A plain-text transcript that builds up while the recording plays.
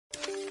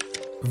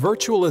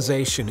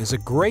Virtualization is a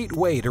great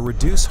way to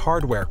reduce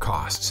hardware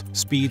costs,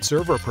 speed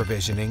server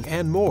provisioning,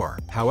 and more.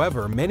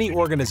 However, many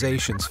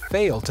organizations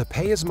fail to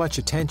pay as much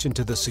attention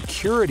to the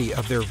security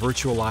of their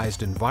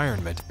virtualized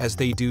environment as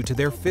they do to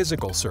their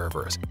physical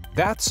servers.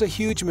 That's a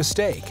huge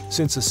mistake,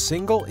 since a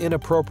single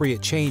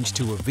inappropriate change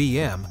to a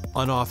VM,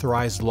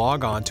 unauthorized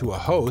logon to a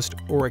host,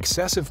 or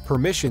excessive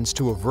permissions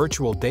to a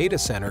virtual data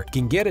center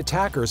can get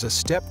attackers a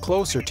step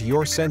closer to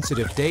your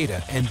sensitive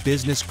data and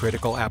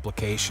business-critical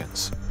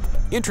applications.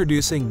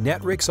 Introducing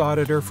Netwrix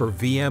Auditor for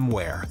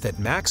VMware that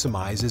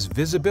maximizes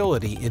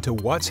visibility into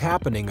what's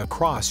happening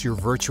across your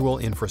virtual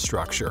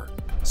infrastructure.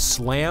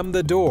 Slam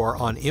the door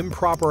on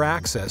improper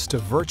access to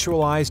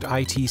virtualized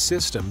IT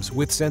systems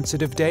with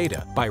sensitive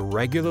data by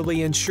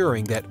regularly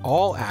ensuring that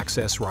all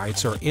access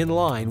rights are in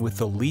line with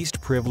the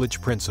least privilege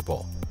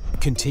principle.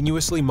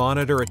 Continuously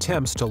monitor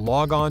attempts to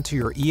log on to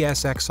your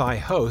ESXi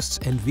hosts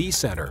and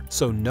vCenter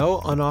so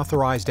no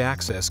unauthorized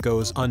access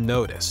goes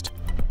unnoticed.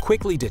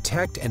 Quickly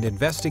detect and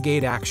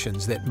investigate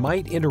actions that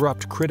might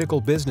interrupt critical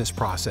business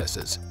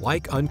processes,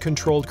 like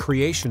uncontrolled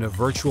creation of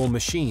virtual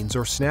machines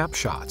or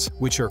snapshots,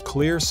 which are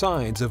clear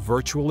signs of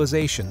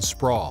virtualization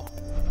sprawl.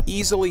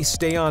 Easily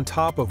stay on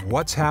top of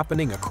what's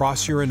happening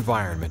across your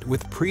environment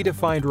with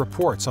predefined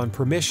reports on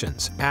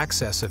permissions,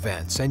 access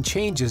events, and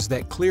changes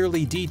that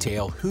clearly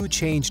detail who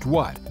changed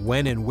what,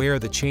 when and where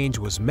the change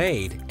was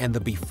made, and the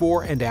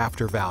before and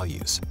after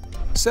values.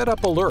 Set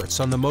up alerts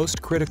on the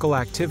most critical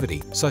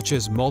activity, such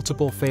as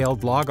multiple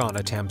failed logon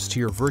attempts to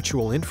your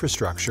virtual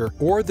infrastructure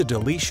or the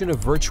deletion of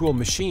virtual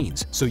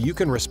machines, so you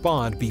can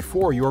respond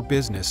before your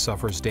business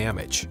suffers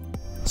damage.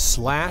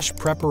 Slash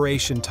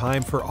preparation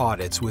time for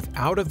audits with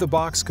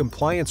out-of-the-box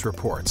compliance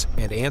reports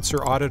and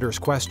answer auditors'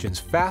 questions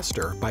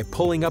faster by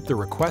pulling up the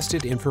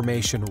requested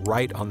information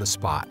right on the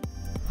spot.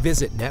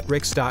 Visit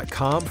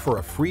Netwrix.com for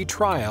a free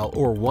trial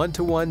or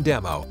one-to-one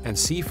demo and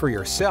see for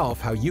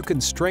yourself how you can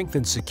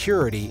strengthen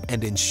security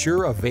and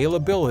ensure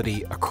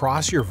availability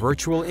across your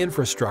virtual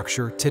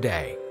infrastructure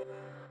today.